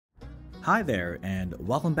Hi there and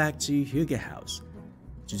welcome back to Hugo House.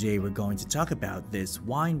 Today we're going to talk about this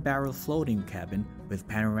wine barrel floating cabin with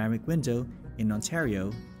panoramic window in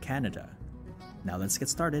Ontario, Canada. Now let's get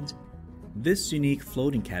started. This unique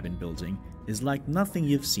floating cabin building is like nothing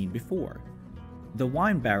you've seen before. The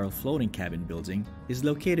wine barrel floating cabin building is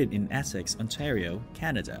located in Essex, Ontario,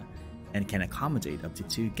 Canada, and can accommodate up to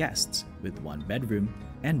 2 guests with 1 bedroom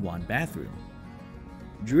and 1 bathroom.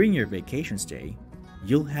 During your vacation stay,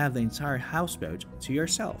 you'll have the entire houseboat to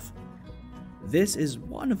yourself. This is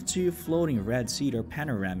one of 2 floating red cedar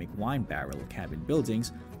panoramic wine barrel cabin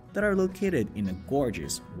buildings that are located in a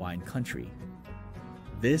gorgeous wine country.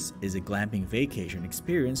 This is a glamping vacation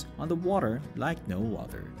experience on the water like no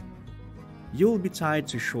other. You'll be tied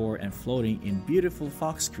to shore and floating in beautiful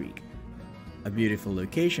Fox Creek, a beautiful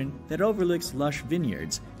location that overlooks lush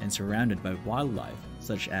vineyards and surrounded by wildlife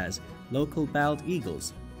such as local bald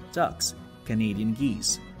eagles, ducks, Canadian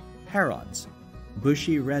geese, herons,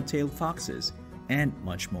 bushy red-tailed foxes, and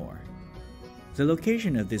much more. The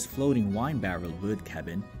location of this floating wine barrel wood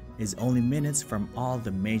cabin is only minutes from all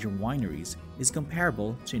the major wineries is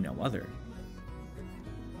comparable to no other.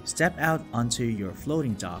 Step out onto your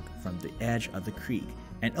floating dock from the edge of the creek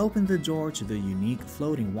and open the door to the unique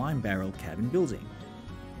floating wine barrel cabin building.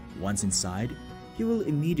 Once inside, you will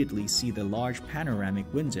immediately see the large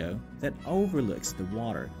panoramic window that overlooks the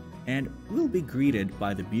water and will be greeted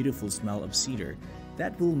by the beautiful smell of cedar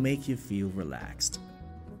that will make you feel relaxed.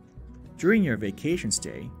 During your vacation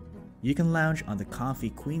stay, you can lounge on the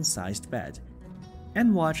comfy queen-sized bed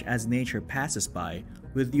and watch as nature passes by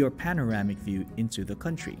with your panoramic view into the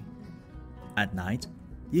country. At night,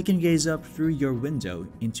 you can gaze up through your window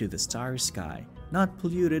into the starry sky, not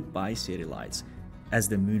polluted by city lights, as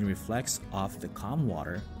the moon reflects off the calm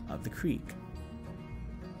water of the creek.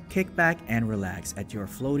 Kick back and relax at your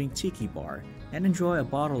floating tiki bar and enjoy a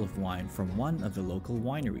bottle of wine from one of the local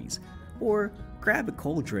wineries, or grab a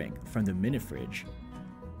cold drink from the mini fridge.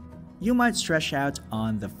 You might stretch out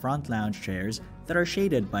on the front lounge chairs that are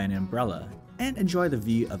shaded by an umbrella and enjoy the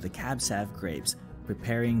view of the Cab Sav grapes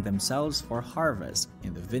preparing themselves for harvest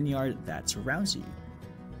in the vineyard that surrounds you.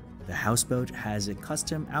 The houseboat has a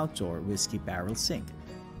custom outdoor whiskey barrel sink,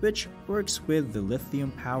 which works with the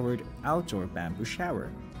lithium-powered outdoor bamboo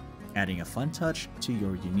shower, adding a fun touch to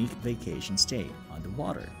your unique vacation stay on the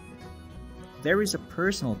water. There is a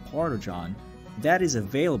personal porta-john that is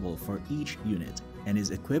available for each unit and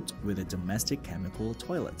is equipped with a domestic chemical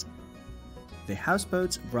toilet. The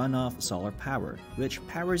houseboats run off solar power, which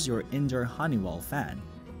powers your indoor Honeywell fan,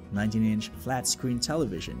 19-inch flat-screen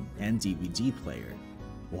television and DVD player,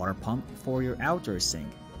 water pump for your outdoor sink,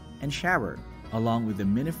 and shower, along with the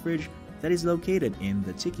mini fridge that is located in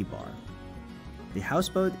the tiki bar. The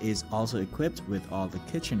houseboat is also equipped with all the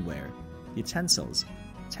kitchenware, utensils,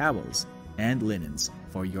 towels, and linens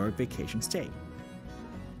for your vacation stay.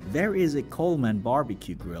 There is a Coleman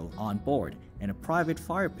barbecue grill on board and a private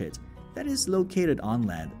fire pit that is located on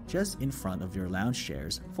land just in front of your lounge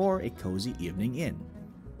chairs for a cozy evening in.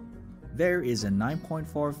 There is a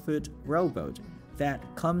 9.4-foot rowboat that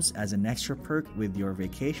comes as an extra perk with your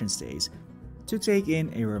vacation stays to take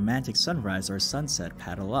in a romantic sunrise or sunset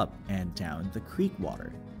paddle up and down the creek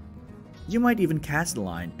water. You might even cast the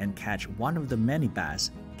line and catch one of the many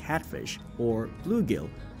bass, catfish, or bluegill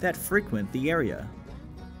that frequent the area.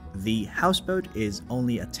 The houseboat is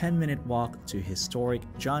only a 10-minute walk to historic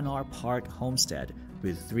John R. Park Homestead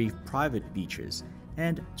with 3 private beaches,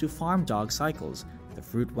 and to Farm Dog Cycles, the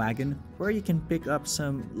fruit wagon where you can pick up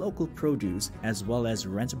some local produce as well as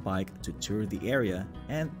rent a bike to tour the area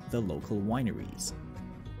and the local wineries.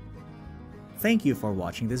 Thank you for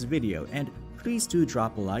watching this video, and please do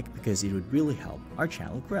drop a like because it would really help our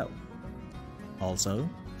channel grow. Also,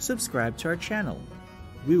 subscribe to our channel.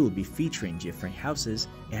 We will be featuring different houses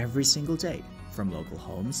every single day, from local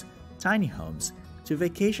homes, tiny homes, to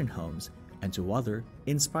vacation homes, and to other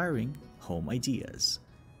inspiring home ideas.